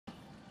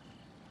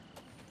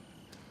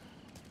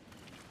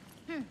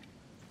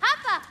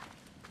Papa!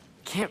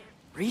 Can't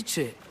reach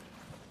it.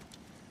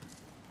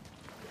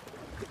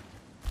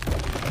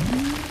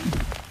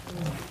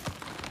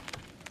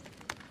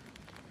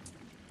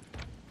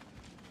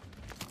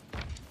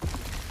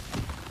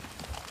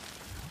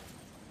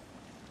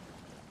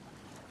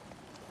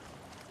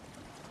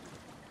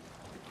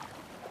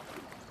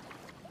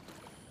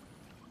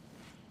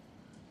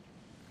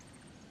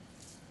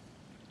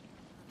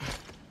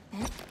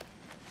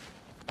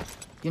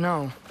 You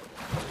know,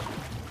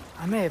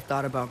 I may have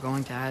thought about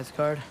going to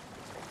Asgard,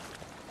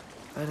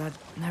 but I'd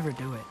never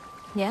do it.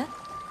 Yeah?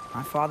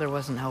 My father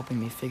wasn't helping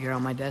me figure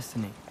out my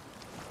destiny.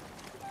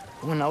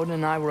 When Odin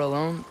and I were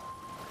alone,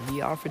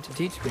 he offered to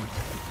teach me.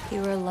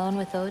 You were alone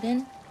with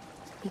Odin?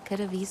 He could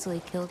have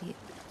easily killed you.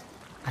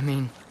 I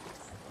mean,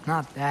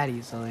 not that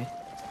easily.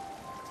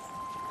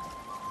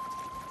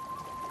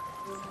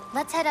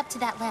 Let's head up to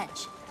that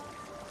ledge.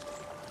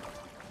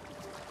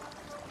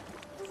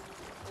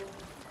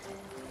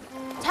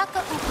 Taka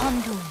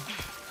Upandu.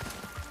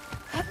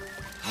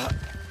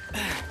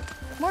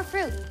 More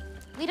fruit.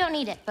 We don't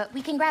need it, but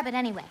we can grab it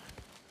anyway.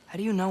 How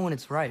do you know when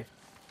it's ripe?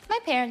 My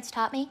parents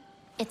taught me.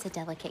 It's a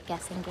delicate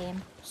guessing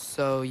game.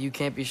 So you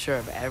can't be sure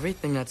of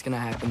everything that's gonna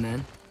happen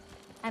then?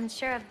 I'm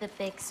sure of the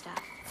big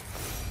stuff.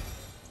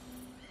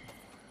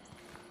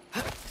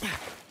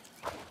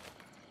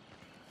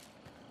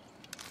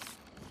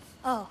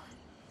 Oh,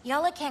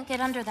 Yala can't get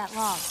under that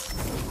log.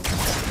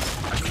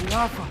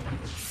 Lava.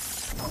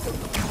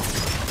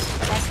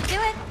 Let's do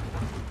it.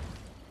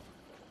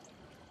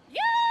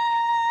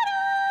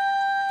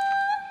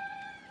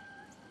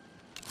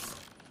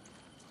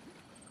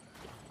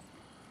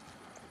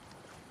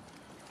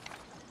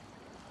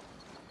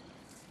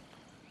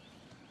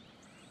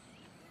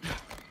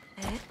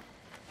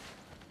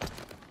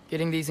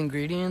 Getting these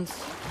ingredients,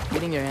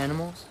 feeding your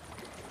animals.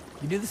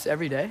 You do this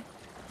every day?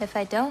 If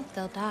I don't,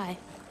 they'll die.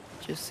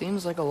 Just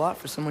seems like a lot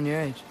for someone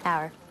your age.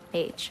 Our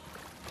age.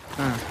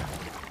 Huh.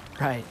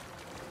 Right.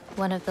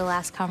 One of the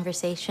last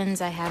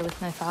conversations I had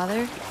with my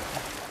father,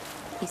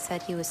 he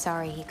said he was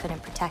sorry he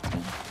couldn't protect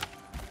me.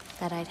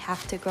 That I'd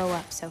have to grow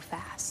up so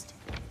fast.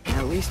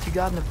 At least you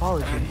got an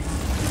apology.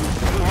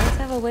 Dads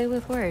have a way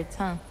with words,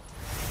 huh?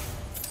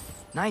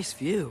 Nice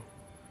view.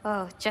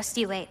 Oh, just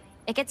you wait.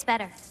 It gets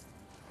better.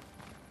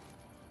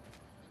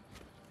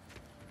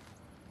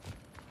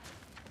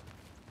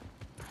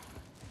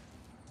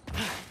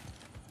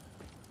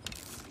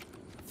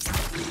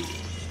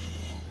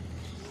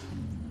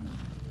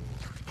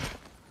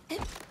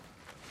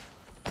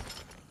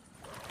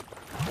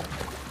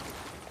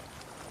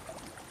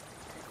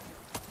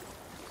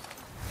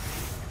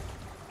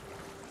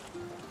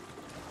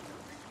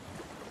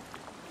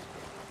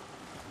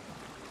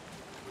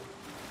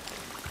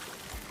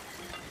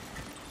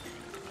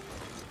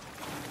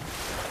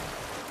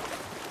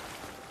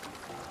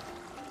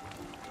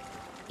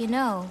 You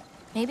know,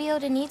 maybe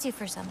Odin needs you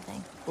for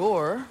something.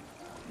 Or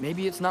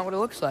maybe it's not what it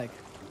looks like.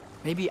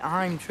 Maybe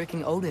I'm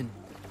tricking Odin.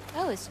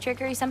 Oh, is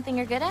trickery something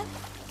you're good at?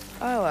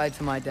 I lied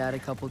to my dad a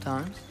couple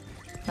times.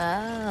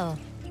 Oh,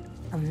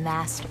 a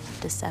master of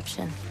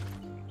deception.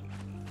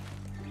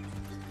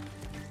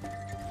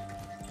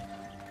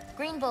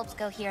 Green bulbs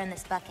go here in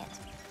this bucket.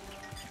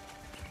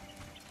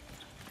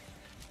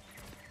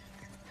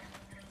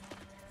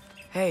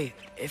 Hey,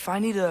 if I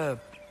need to,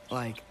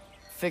 like,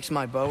 fix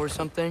my bow or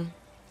something,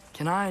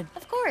 can I?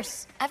 Of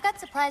course. I've got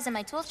supplies in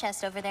my tool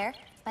chest over there.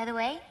 By the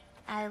way,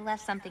 I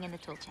left something in the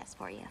tool chest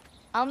for you.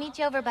 I'll meet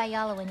you over by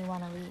Yala when you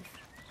want to leave.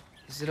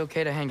 Is it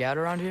okay to hang out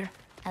around here?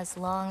 As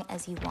long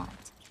as you want.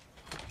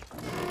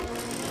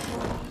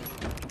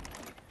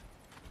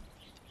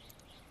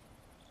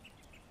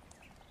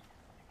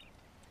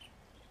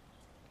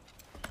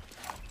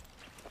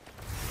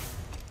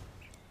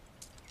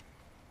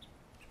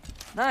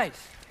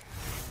 Nice.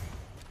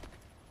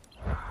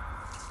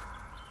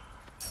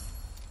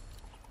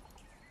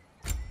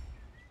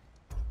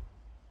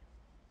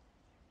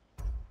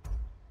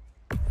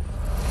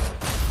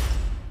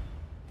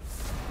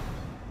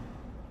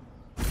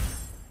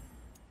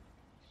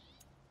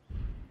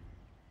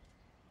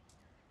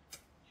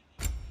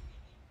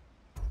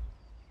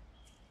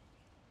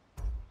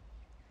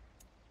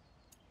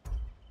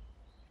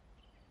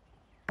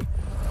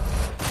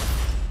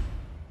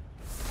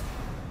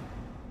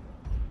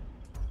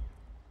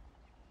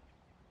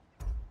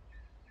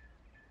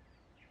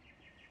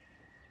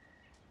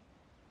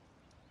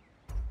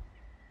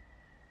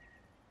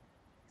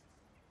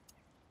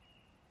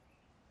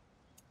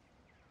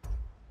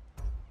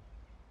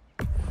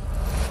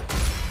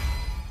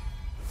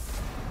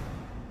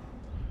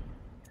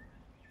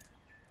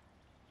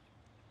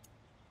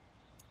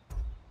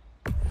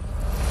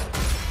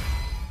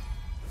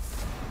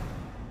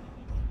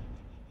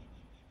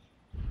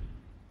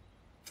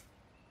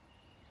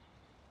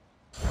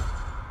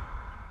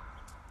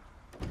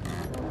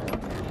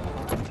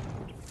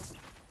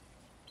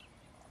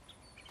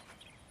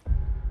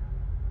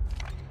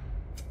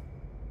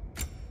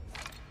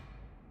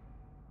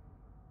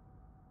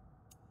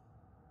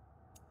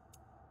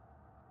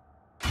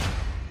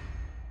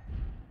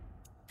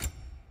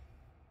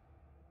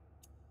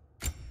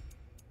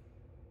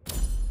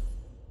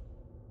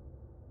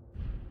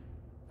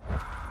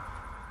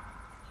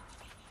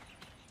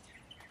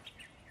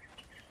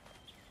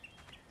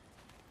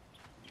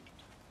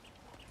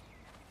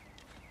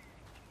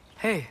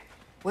 Hey,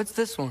 what's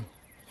this one?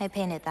 I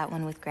painted that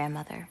one with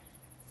grandmother.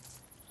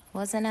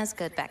 Wasn't as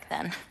good back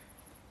then.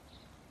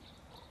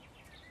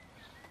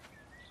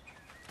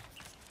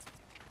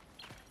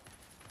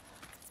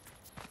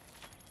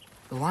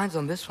 The lines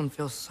on this one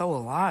feel so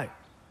alive.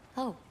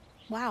 Oh,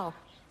 wow.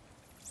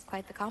 It's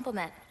quite the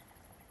compliment.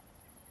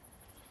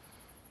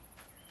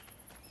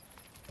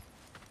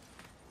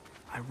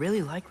 I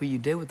really like what you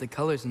did with the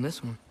colors in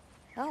this one.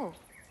 Oh,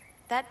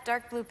 that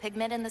dark blue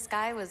pigment in the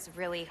sky was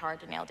really hard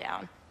to nail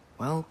down.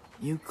 Well,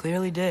 you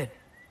clearly did.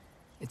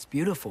 It's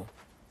beautiful.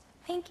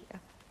 Thank you.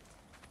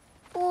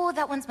 Oh,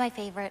 that one's my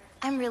favorite.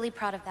 I'm really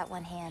proud of that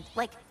one hand.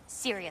 Like,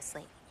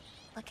 seriously.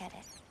 Look at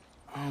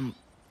it.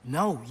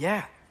 No,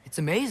 yeah. It's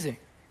amazing.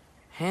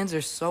 Hands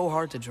are so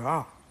hard to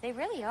draw. They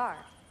really are.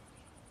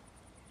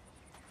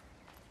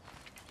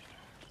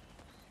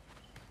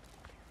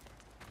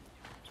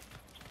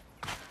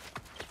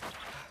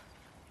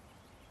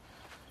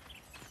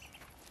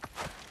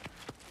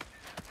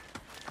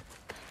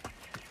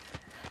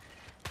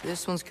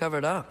 This one's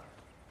covered up.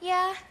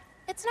 Yeah,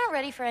 it's not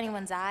ready for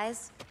anyone's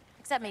eyes.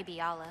 Except maybe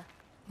Yala.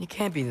 You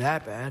can't be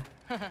that bad.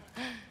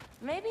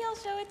 Maybe I'll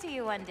show it to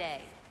you one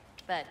day.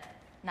 But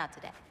not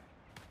today.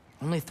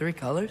 Only 3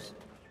 colors?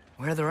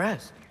 Where are the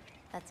rest?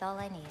 That's all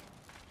I need.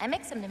 I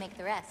mix them to make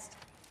the rest.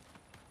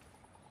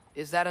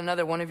 Is that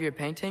another one of your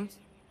paintings?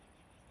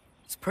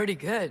 It's pretty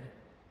good.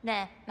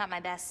 Nah, not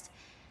my best.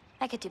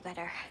 I could do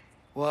better.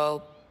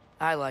 Well,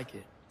 I like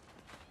it.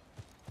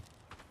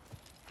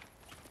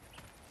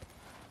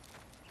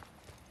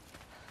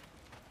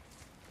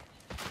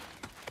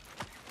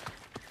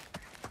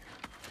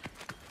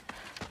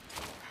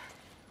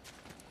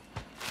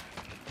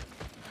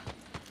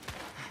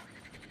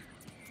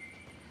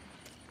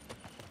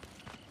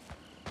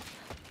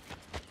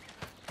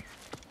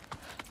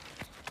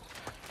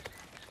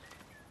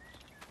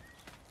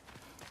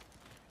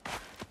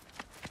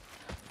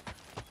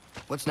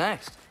 What's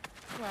next?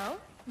 Well,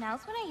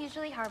 now's when I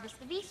usually harvest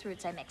the beast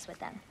roots I mix with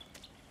them.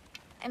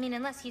 I mean,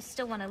 unless you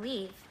still want to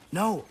leave.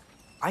 No,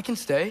 I can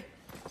stay.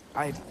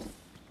 I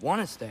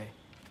want to stay.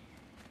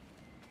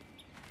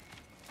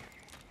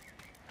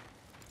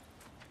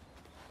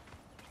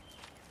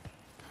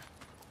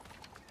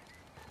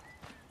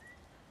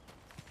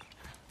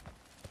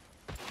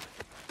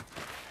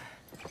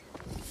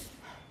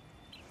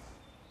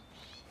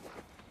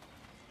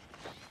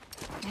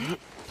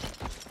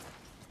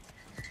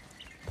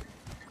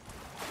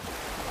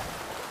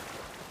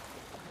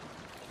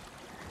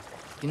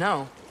 You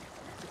know,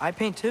 I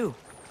paint too.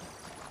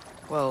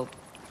 Well,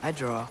 I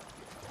draw.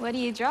 What do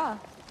you draw?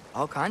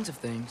 All kinds of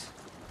things.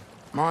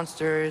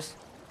 Monsters,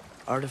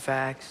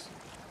 artifacts,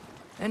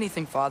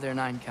 anything Father and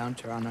I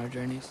encounter on our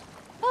journeys.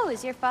 Oh,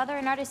 is your father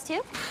an artist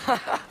too?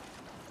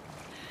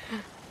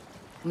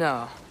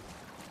 No.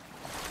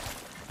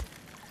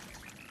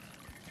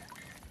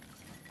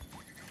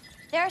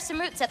 There are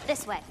some roots up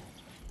this way.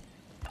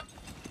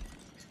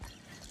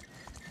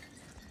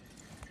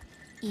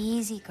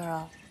 Easy,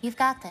 girl. You've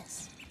got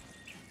this.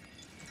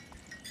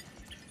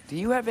 Do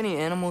you have any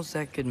animals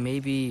that could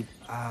maybe,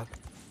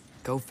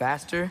 go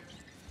faster?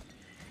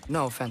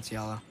 No offense,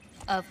 Yala.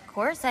 Of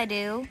course I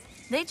do.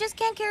 They just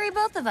can't carry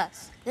both of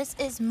us. This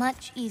is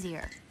much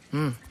easier.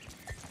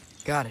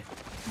 Got it.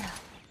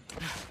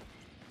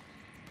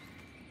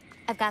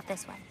 I've got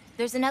this one.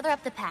 There's another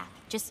up the path.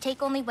 Just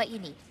take only what you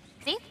need.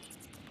 See?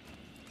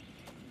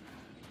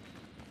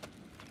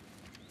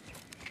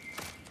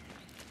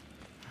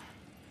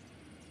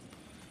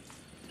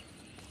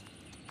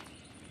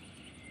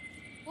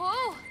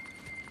 Whoa!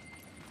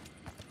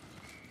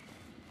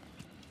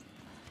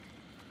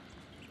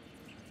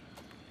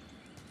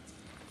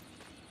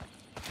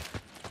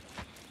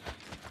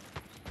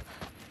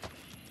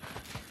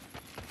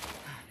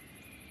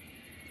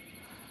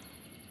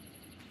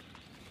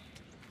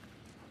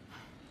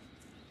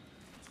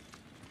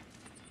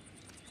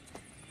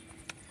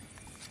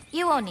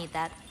 You won't need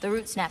that. The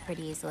roots snap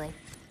pretty easily.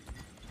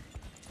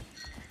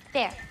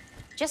 There.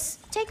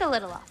 Just take a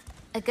little off.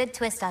 A good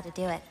twist ought to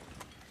do it.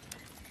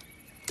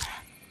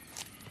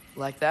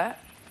 Like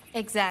that?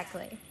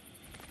 Exactly.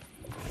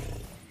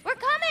 We're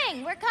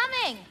coming! We're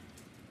coming!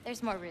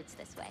 There's more roots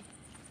this way.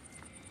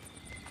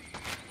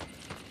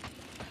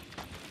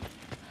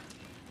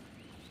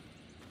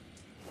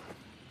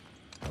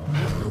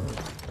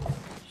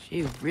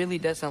 She really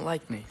doesn't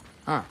like me,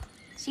 huh?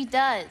 She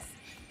does.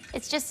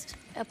 It's just,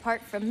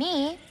 apart from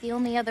me, the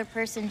only other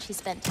person she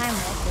spent time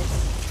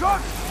with is...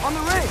 Truck! On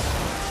the ridge!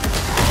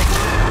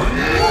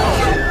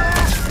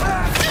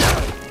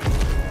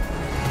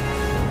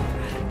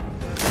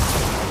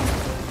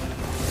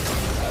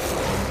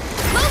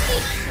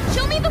 Loki!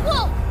 Show me the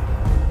wolf!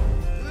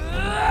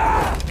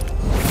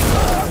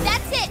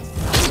 That's it!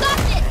 You got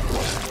it!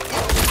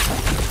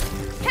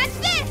 Catch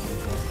this!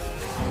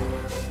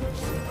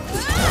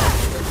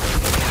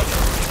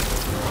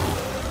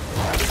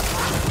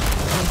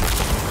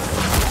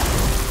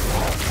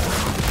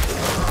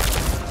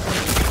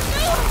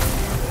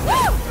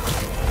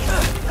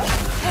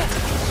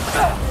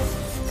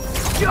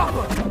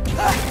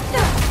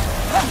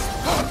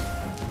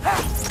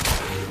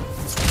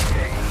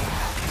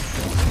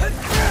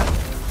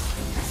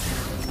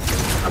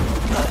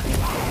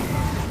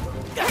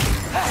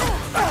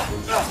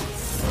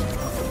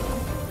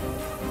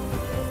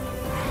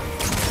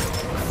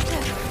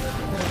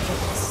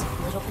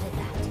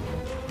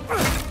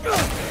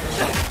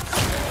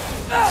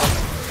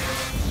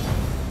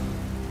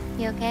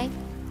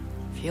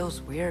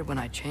 feels weird when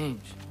I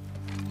change.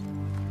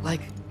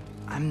 Like,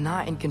 I'm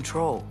not in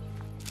control.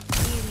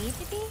 Do you need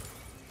to be?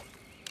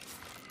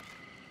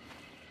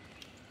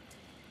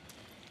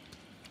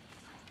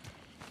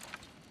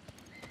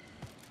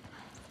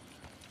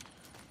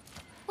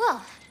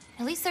 Well,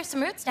 at least there's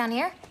some roots down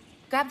here.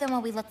 Grab them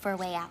while we look for a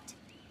way out.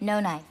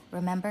 No knife,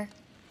 remember?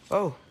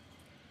 Oh,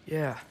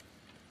 yeah.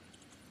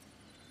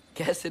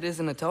 Guess it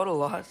isn't a total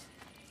loss.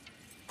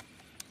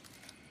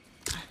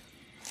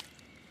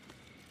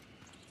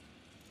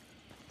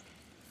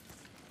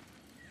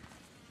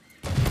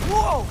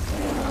 Whoa!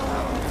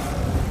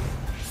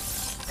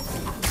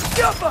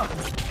 Jump up!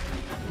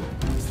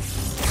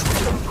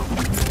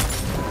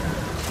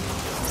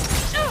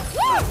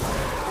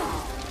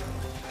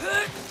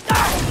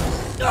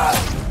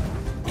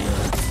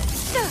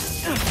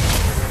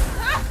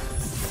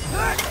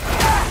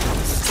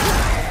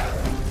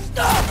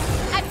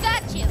 I've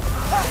got you!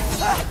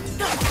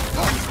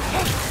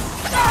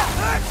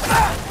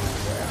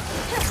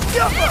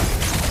 Jump up!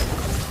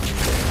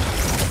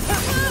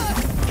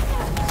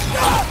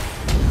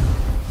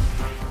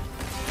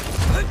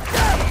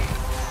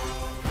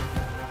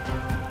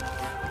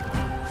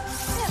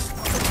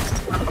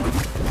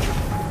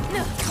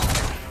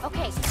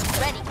 Okay,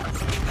 ready.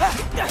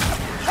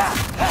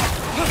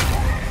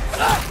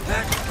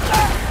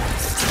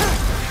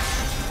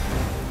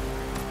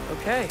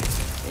 Okay,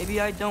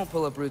 maybe I don't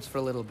pull up roots for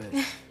a little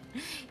bit.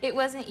 It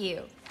wasn't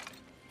you.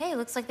 Hey,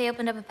 looks like they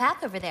opened up a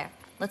path over there.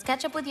 Let's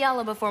catch up with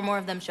Yala before more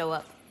of them show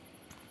up.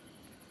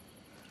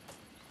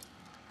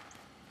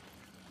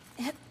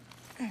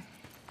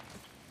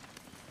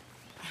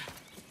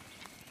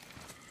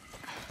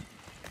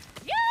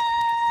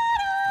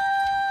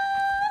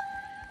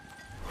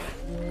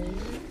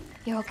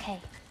 You're okay.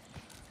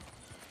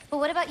 But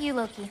what about you,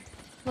 Loki?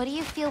 What do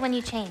you feel when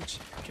you change?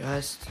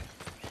 Just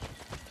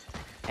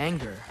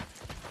anger.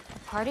 A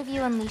part of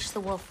you unleashed the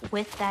wolf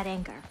with that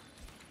anger.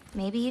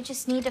 Maybe you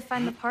just need to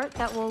find the part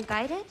that will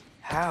guide it?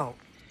 How?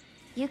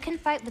 You can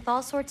fight with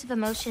all sorts of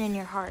emotion in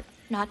your heart,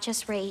 not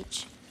just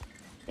rage.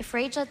 If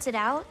rage lets it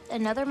out,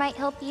 another might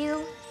help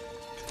you.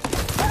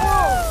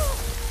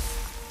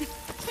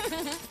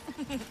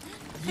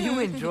 You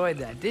enjoyed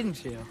that,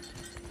 didn't you?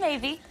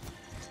 Maybe.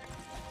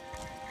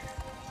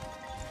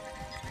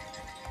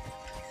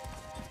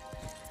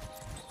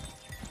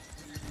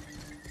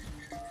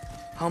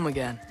 Home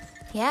again.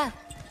 Yeah.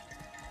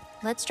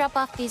 Let's drop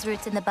off these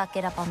roots in the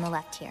bucket up on the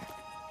left here.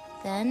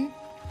 Then,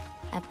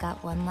 I've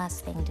got one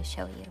last thing to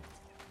show you.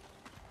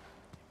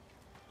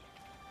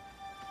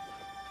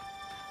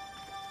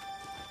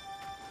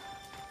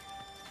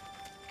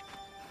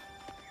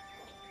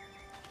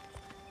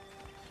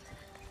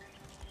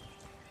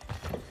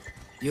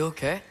 You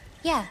okay?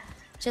 Yeah,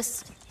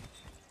 just...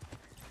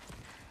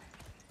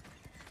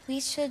 We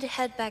should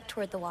head back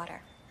toward the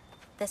water.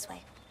 This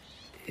way.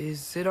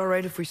 Is it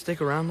alright if we stick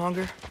around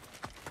longer?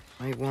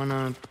 Might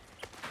wanna,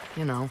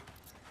 you know,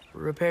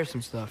 repair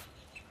some stuff.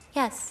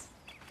 Yes.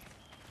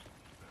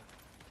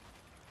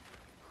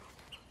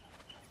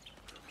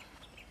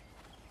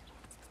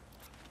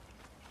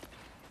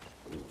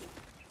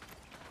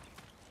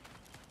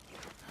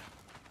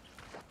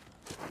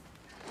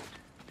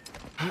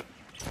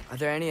 Are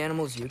there any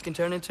animals you can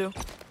turn into?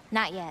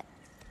 Not yet.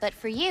 But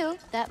for you,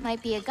 that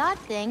might be a god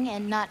thing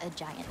and not a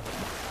giant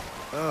thing.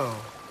 Oh,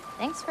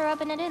 Thanks for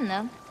rubbing it in,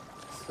 though.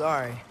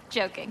 sorry.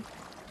 Joking.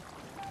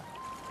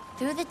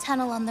 Through the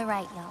tunnel on the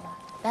right, Yala.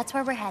 That's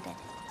where we're headed.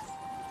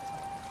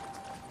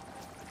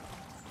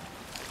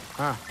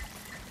 Huh.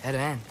 Dead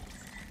end.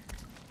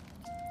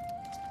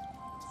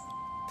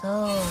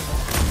 Oh.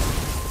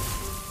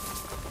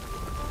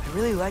 I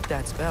really like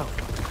that spell.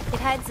 It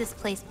hides this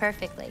place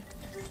perfectly.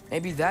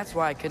 Maybe that's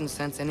why I couldn't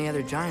sense any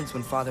other giants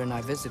when Father and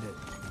I visited.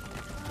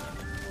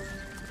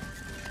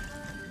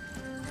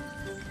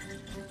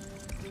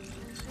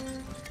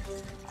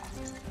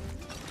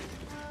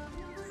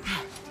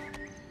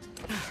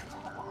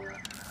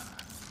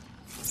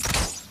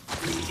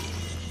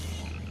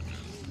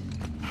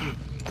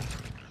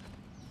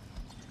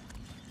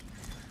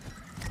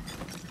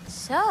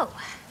 So,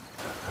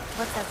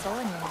 what's that soul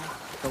in your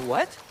knife? The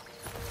what?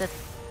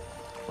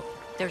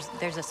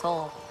 There's a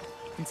soul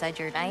inside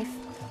your knife.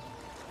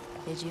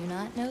 Did you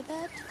not know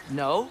that?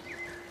 No?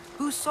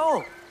 Whose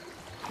soul?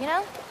 You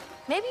know,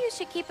 maybe you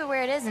should keep it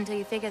where it is until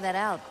you figure that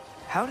out.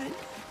 How did...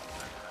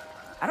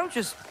 I don't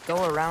just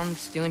go around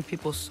stealing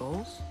people's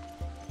souls.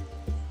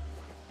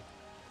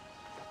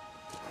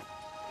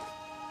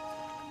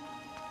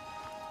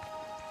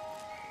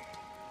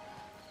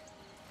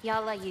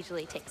 Yala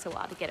usually takes a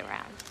while to get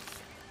around.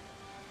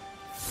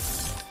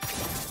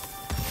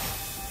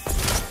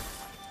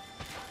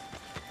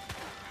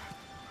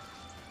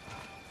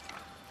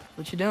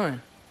 What you doing?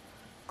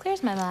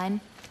 Clears my mind.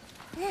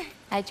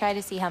 I try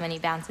to see how many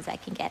bounces I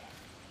can get.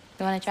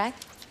 You want to try?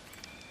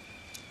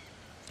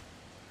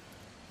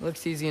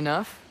 Looks easy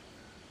enough.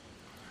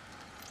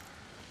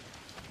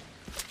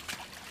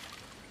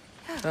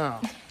 Oh.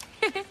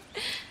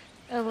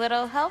 A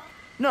little help?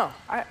 No,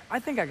 I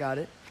think I got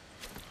it.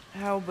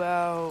 How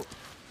about...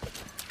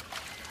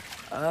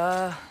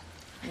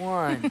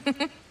 One.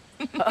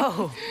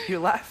 Oh, you're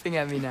laughing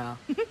at me now.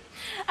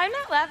 I'm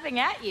not laughing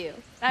at you.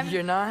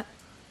 You're not?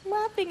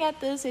 Laughing at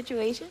the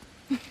situation.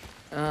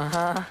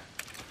 Uh-huh.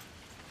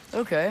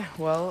 Okay,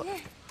 well,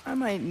 I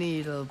might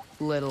need a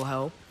little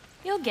help.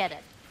 You'll get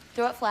it.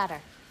 Throw it flatter.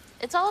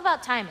 It's all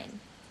about timing.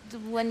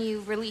 When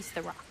you release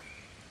the rock.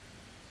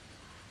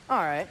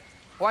 All right.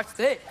 Watch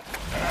this.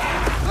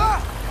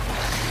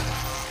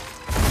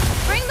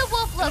 Bring the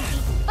wolf, Loki,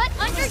 but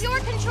under your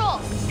control.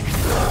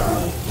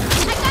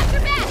 I got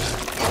your back.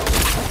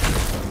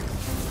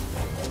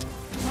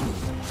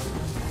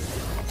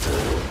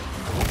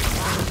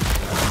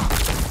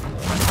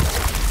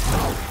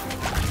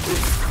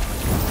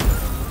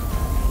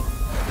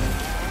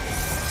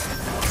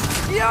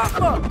 Yeah!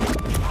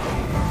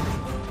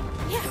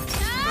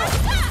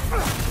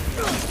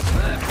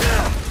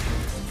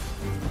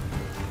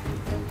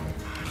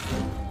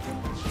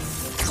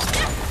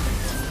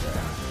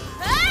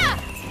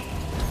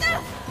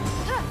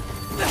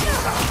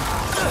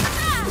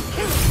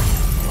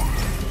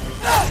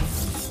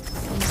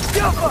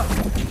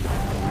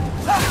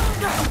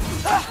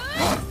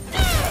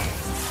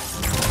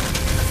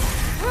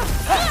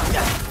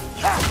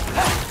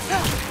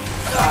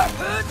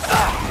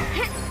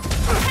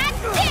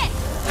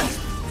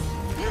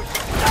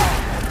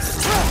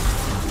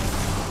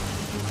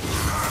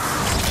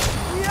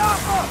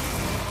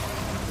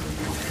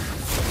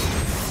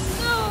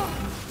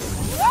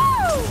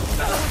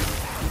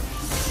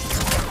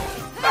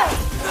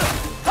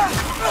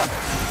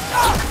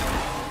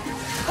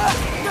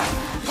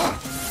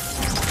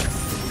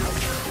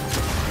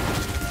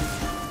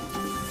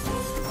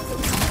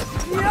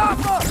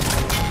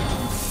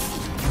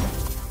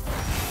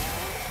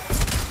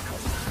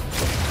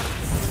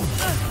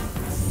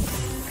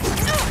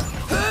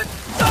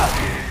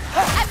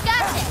 I've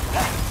got this.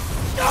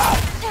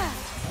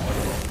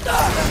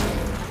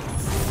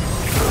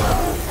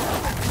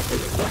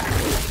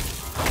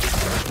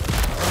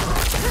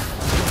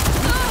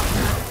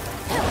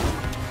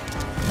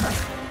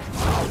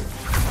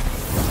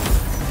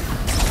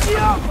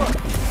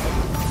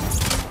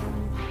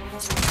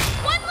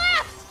 One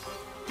left.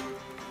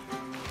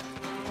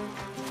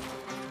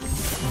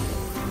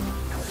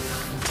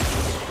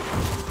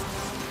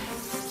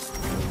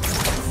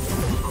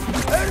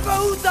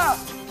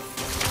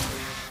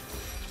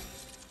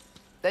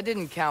 That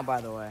didn't count,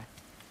 by the way.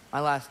 My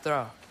last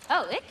throw.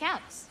 Oh, it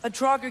counts. A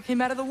trogger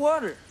came out of the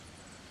water.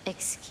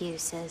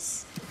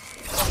 Excuses.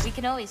 We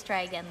can always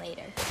try again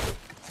later.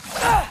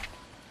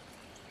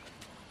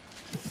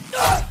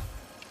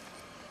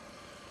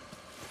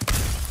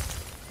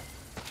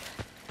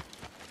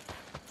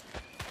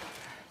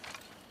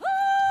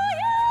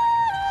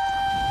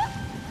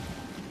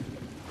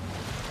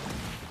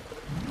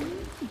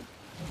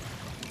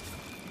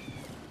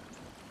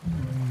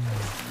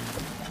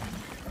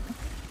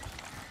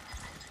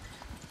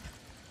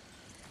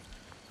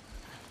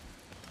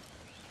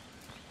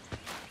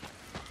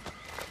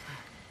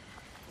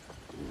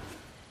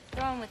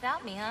 Throwing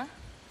without me, huh?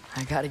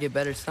 I gotta get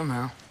better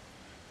somehow.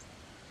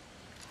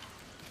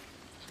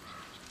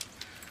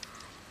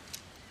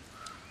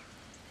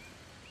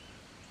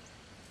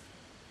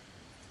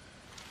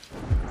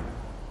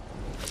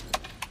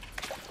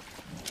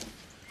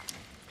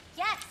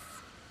 Yes.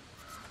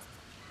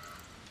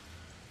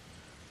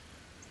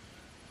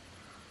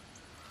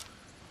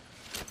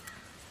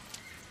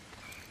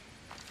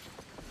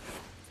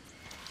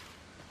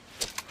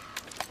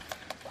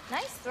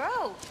 Nice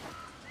throw.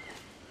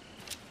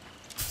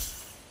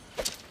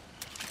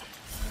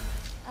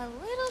 A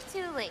little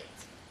too late.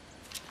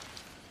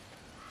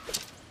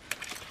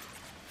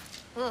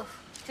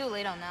 Oof, too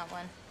late on that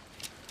one.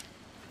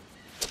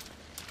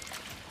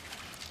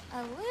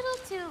 A little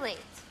too late.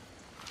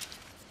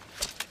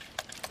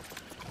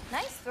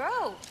 Nice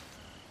throw.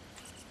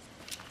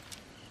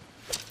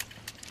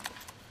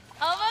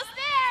 Almost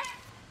there.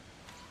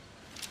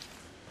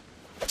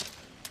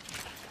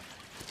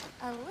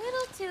 A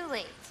little too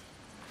late.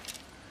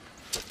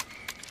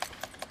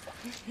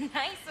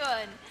 Nice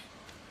one.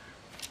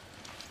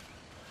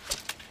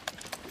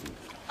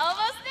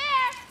 Almost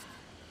there.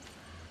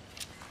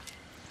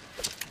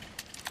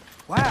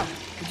 Wow,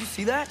 did you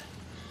see that?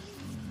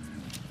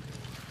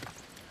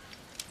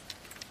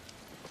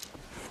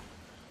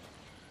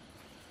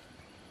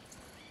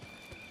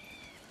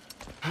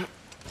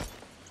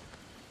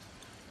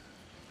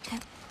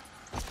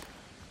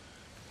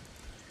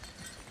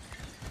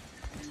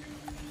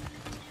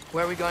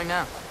 Where are we going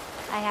now?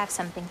 I have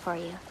something for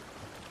you.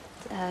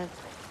 A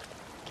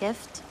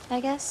gift,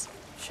 I guess?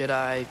 Should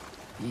I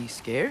be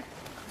scared?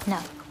 No.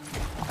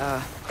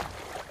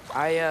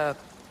 I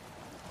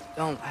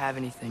don't have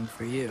anything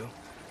for you.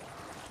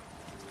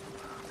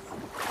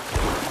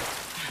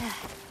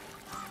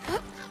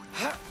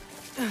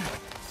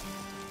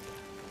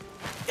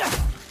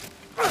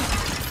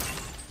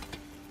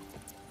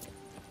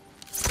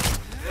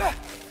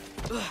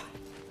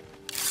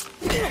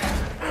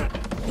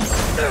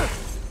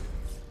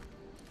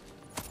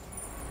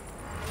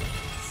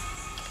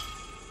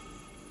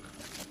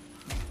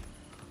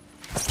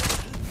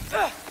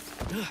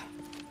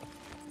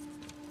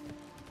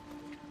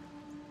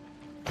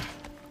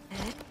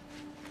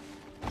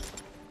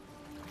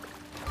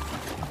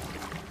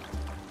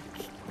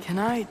 Can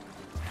I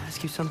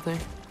ask you something?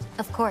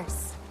 Of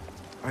course.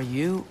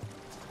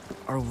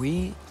 Are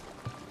we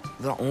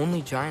the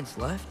only giants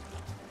left?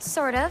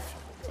 Sort of.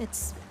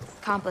 It's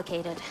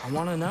complicated. I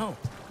want to know.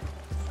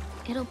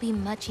 It'll be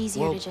much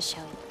easier Well, to just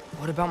show you.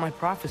 What about my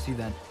prophecy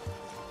then?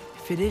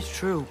 If it is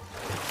true,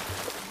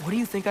 what do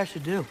you think I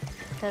should do?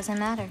 Doesn't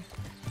matter.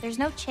 There's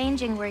no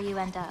changing where you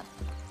end up.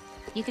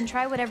 You can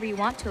try whatever you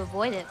want to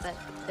avoid it, but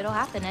it'll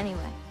happen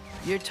anyway.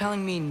 You're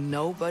telling me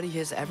nobody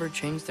has ever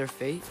changed their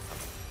fate?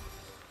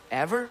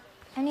 Ever?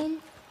 I mean,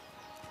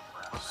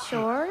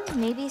 sure,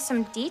 maybe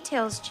some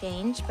details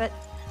change, but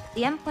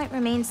the endpoint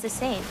remains the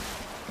same.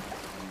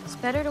 It's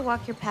better to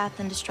walk your path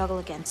than to struggle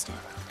against it.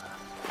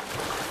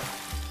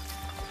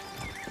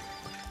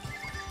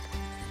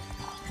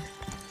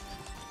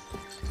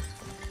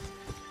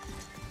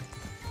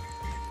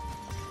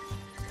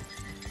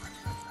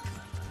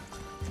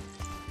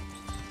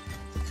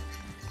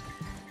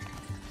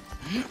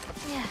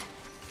 Yeah.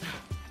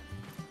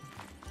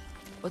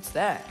 What's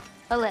that?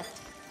 A lift.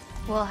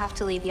 We'll have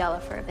to leave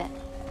Yala for a bit.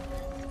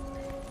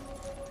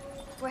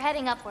 We're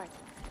heading upward.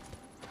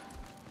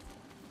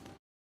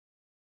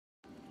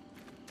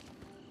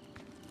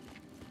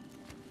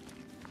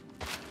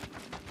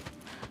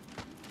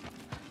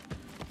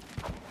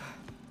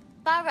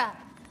 Farah!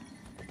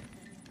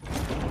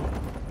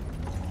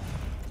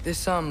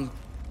 This,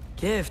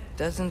 gift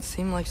doesn't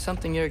seem like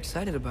something you're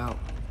excited about.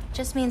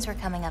 Just means we're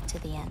coming up to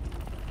the end.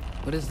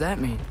 What does that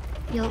mean?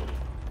 You'll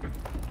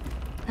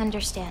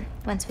understand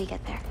once we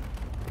get there.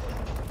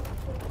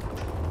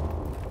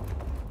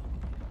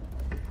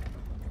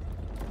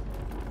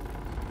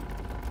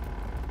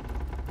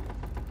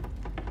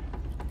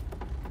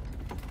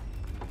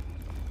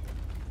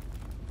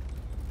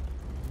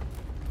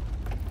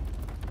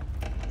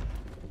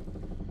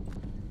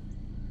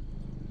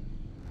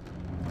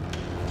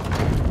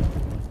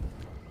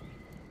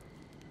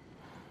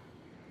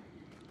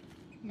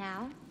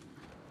 Now,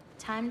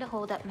 time to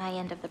hold up my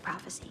end of the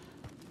prophecy.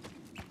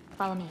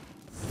 Follow me.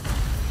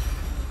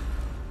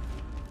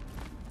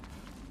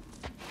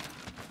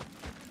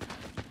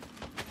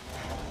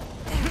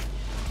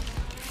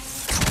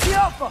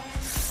 Alpha!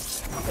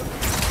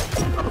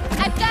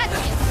 I've got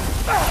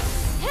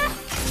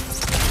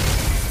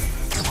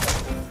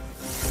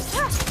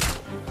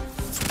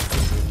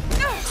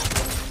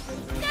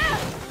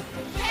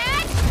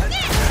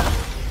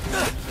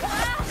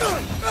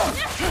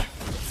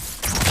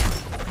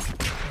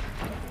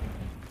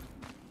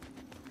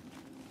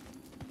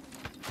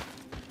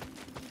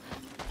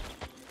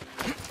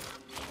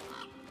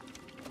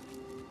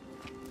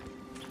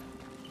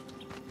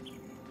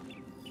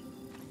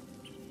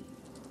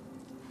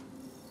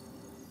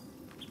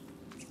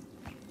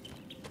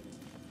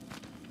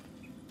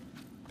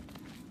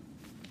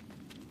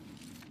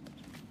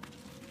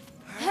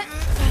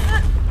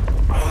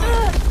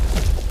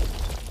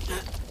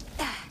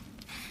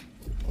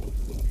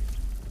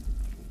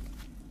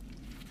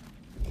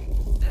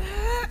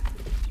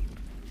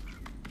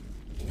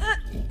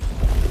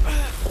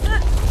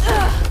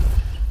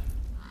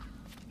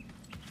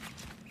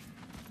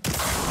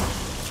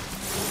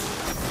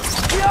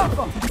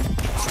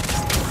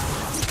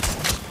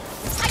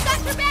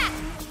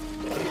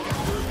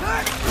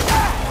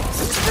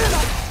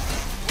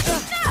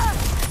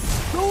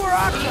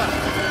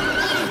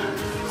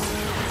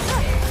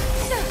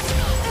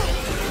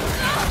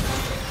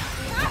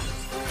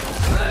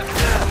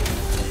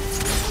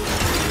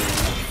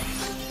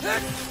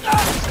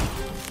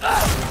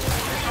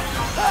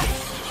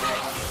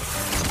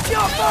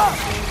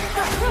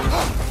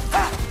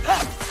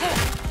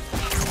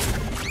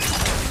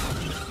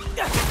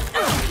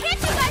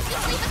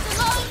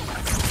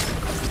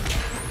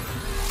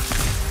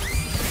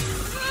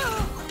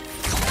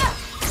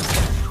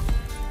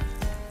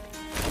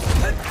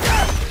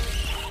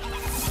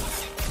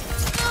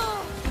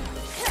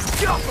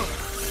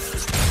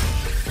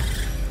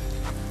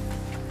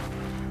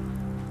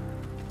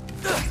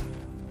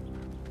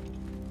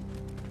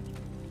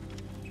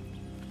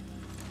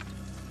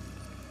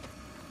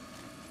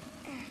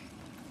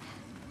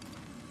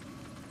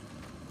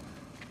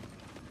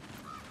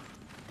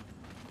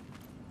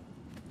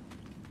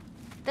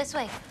This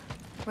way.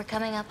 We're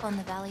coming up on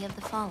the Valley of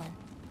the Fallen.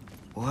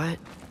 What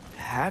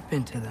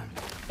happened to them?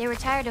 They were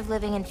tired of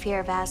living in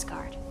fear of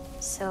Asgard,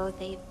 so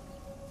they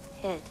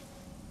hid.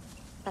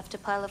 Left a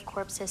pile of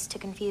corpses to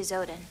confuse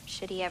Odin,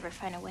 should he ever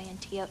find a way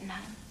into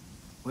Jotunheim.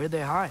 Where'd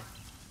they hide?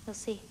 You'll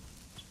see.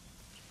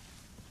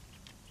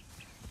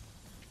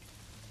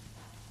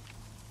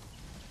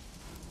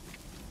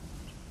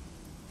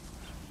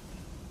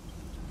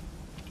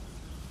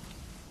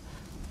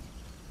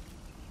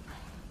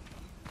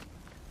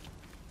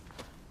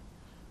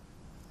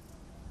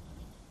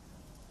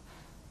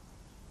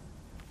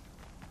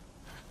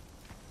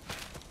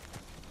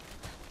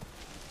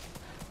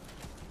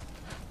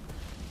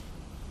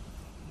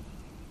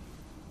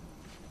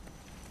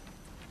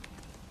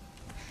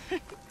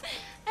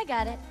 I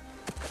got it.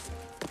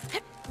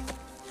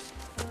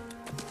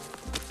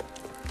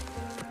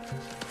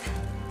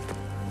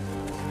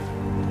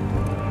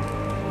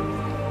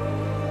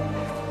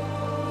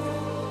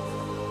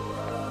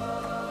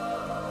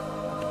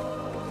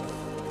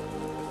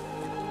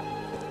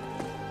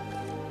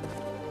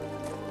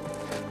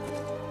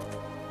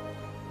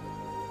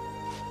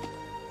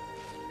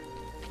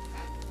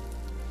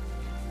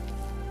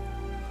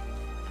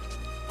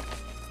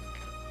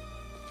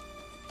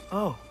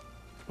 Oh,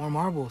 more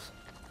marbles.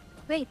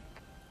 Wait,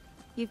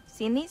 you've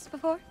seen these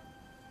before?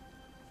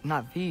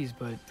 Not these,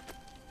 but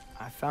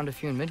I found a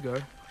few in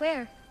Midgard.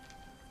 Where?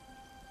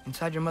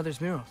 Inside your mother's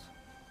murals.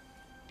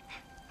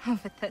 Oh,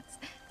 but that's...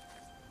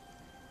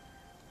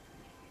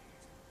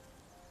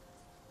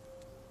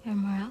 There are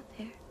more out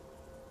there.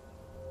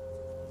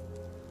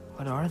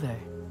 What are they?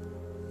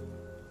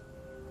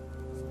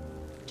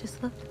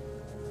 Just look.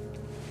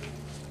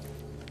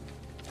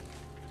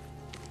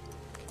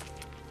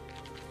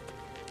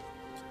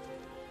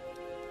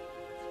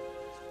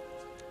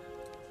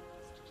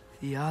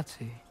 The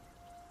Yahtzee.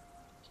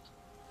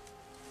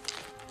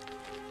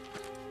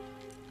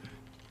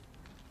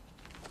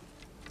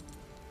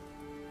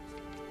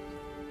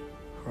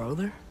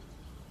 Brother?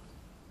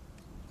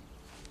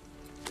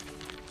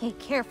 Hey,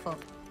 careful.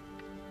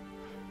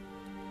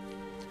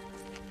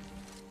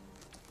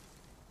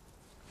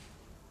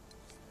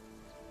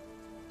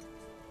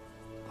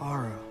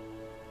 Aura.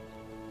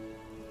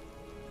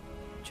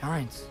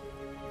 Giants.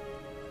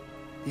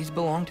 These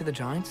belong to the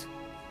Giants?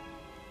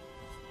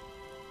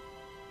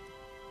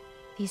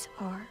 These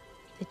are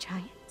the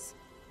Giants.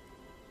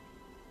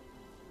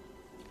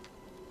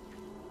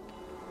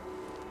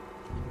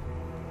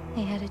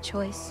 They had a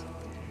choice.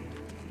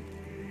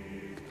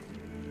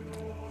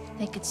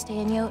 They could stay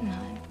in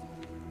Jotunheim,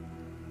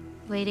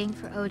 waiting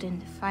for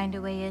Odin to find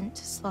a way in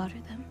to slaughter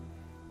them.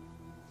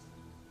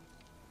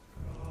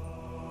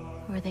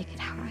 Or they could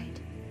hide.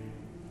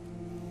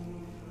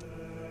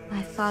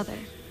 My father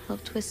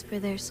helped whisper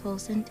their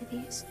souls into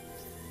these.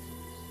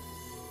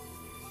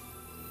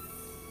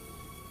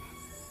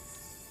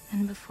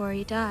 And before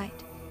he died,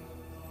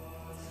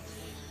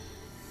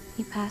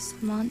 he passed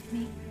them on to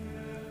me.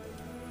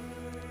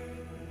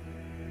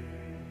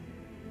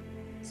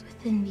 It's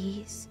within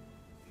these.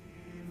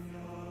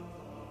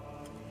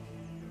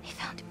 They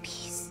found a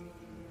peace.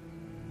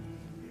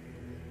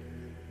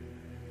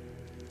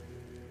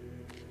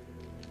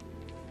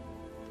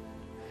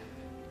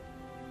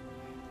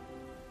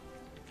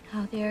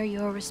 Now they are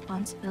your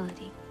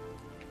responsibility.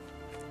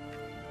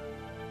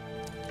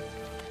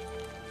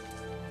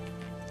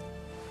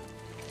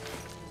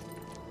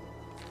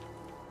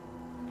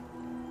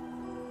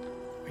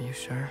 Are you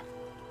sure?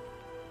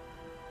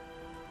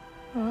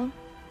 Well,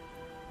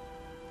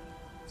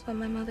 that's what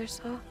my mother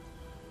saw.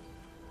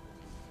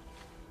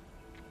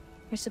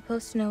 You're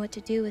supposed to know what to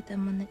do with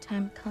them when the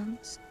time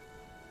comes.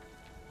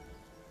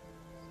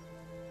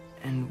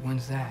 And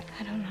when's that?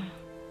 I don't know.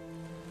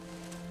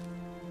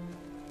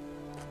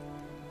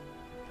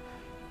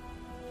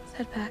 Let's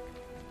head back.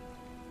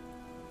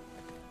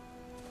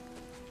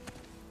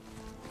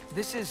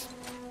 This is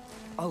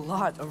a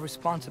lot of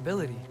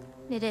responsibility.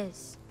 It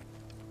is.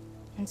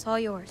 And it's all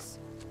yours.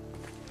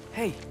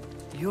 Hey,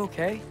 you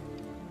okay?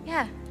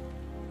 Yeah.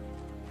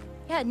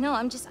 Yeah, no,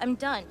 I'm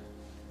done.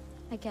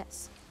 I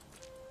guess.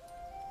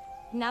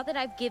 Now that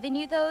I've given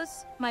you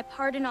those, my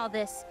part in all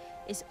this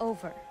is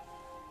over.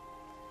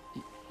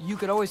 You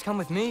could always come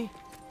with me.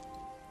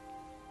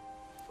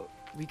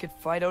 We could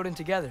fight Odin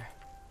together.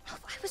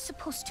 If I was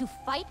supposed to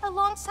fight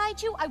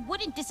alongside you, I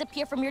wouldn't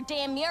disappear from your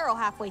damn mural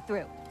halfway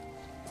through.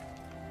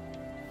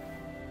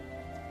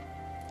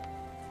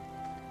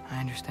 I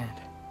understand.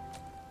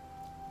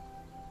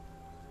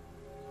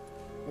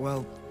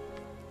 Well,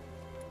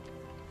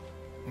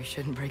 we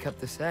shouldn't break up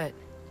the set.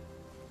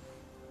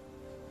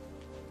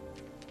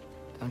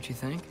 Don't you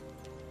think?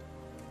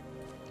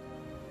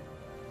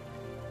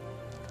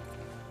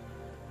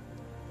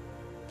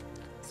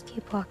 Let's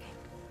keep walking.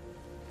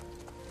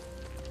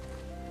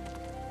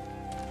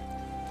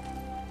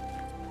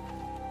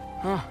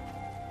 Huh.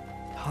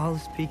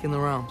 Tallest peak in the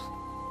realms.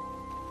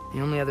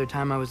 The only other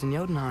time I was in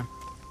Jotunheim.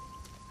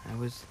 I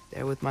was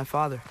there with my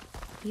father.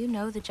 You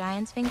know the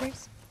Giant's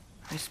fingers?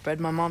 I spread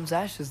my mom's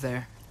ashes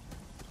there.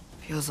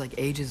 Feels like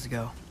ages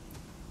ago.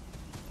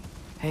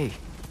 Hey,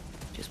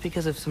 just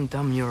because of some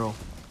dumb mural,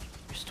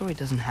 your story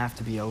doesn't have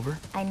to be over.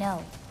 I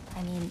know.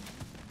 I mean,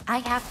 I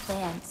have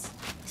plans.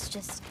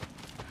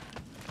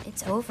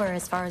 It's over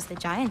as far as the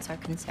Giants are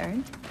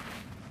concerned.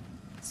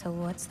 So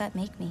what's that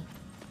make me?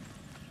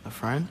 A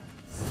friend?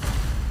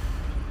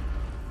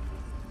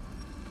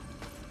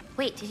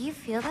 Wait, did you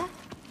feel that?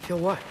 Feel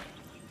what?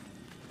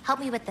 Help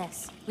me with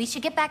this. We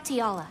should get back to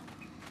Yala.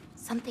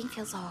 Something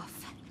feels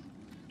off.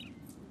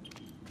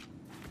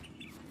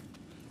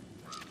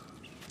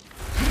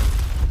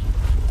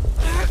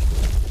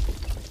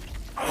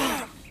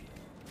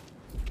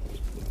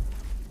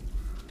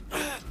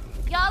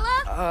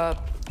 Yala?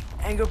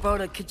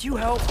 Angerboda, could you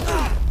help?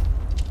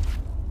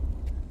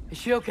 Is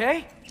she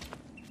okay?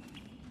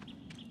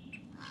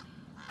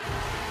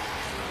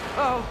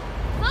 Oh.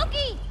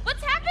 Loki!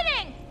 What's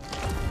happening?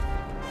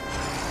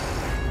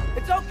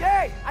 It's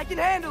okay! I can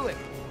handle it!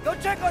 Go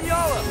check on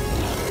Yala!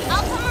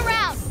 I'll come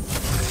around!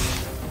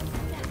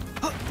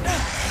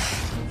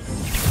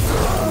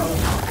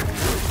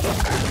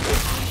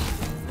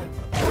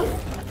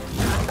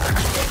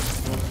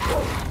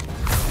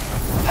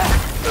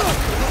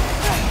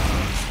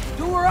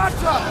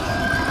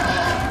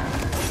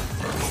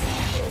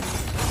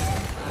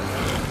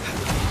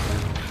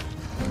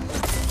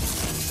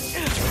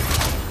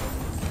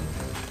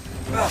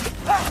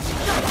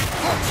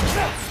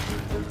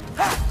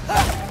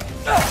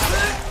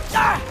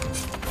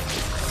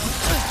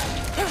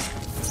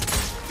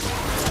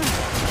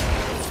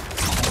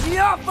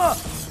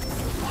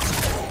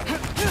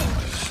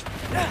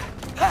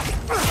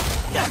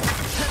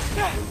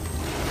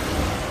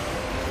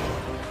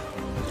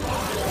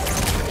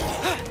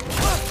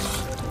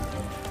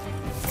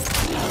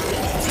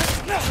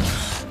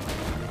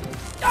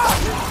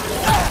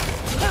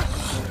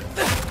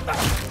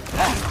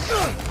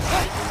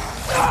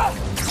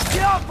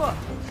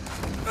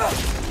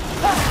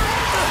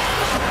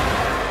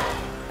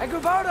 Hey,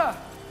 Gubota!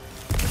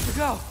 Where'd you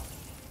go?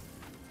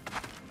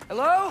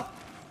 Hello?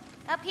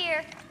 Up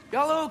here.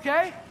 Y'all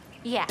okay?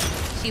 Yeah,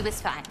 she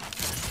was fine.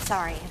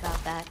 Sorry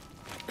about that.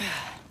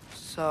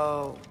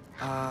 So,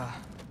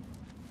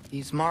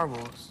 these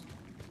marbles,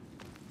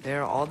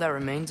 they're all that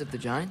remains of the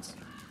giants?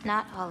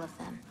 Not all of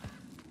them.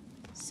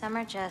 Some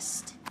are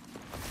just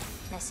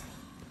missing.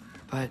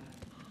 But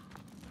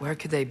where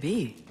could they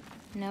be?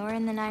 Nowhere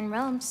in the Nine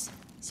Realms,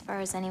 as far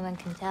as anyone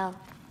can tell.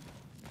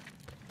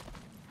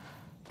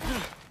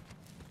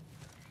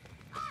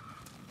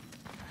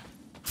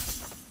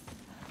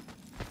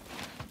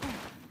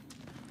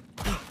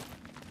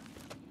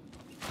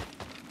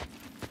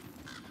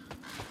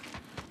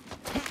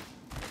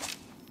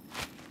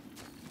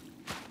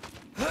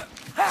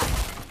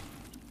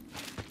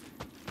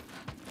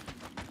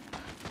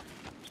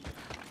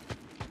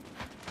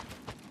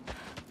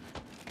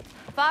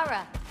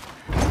 Farah!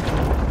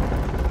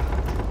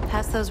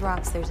 Past those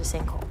rocks, there's a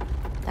sinkhole.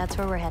 That's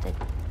where we're headed.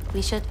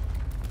 We should...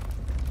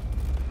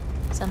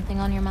 Something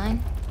on your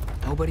mind?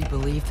 Nobody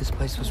believed this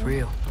place was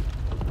real.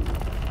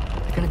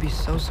 They're gonna be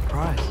so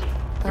surprised.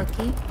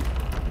 Loki,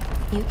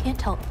 you can't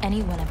tell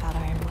anyone about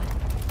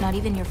Ironwood. Not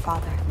even your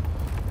father.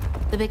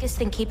 The biggest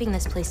thing keeping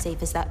this place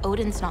safe is that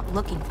Odin's not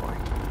looking for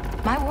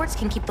it. My wards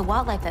can keep the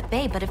wildlife at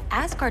bay, but if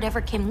Asgard ever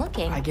came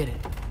looking... I get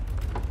it.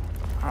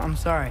 I'm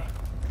sorry.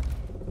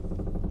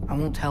 I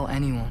won't tell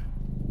anyone.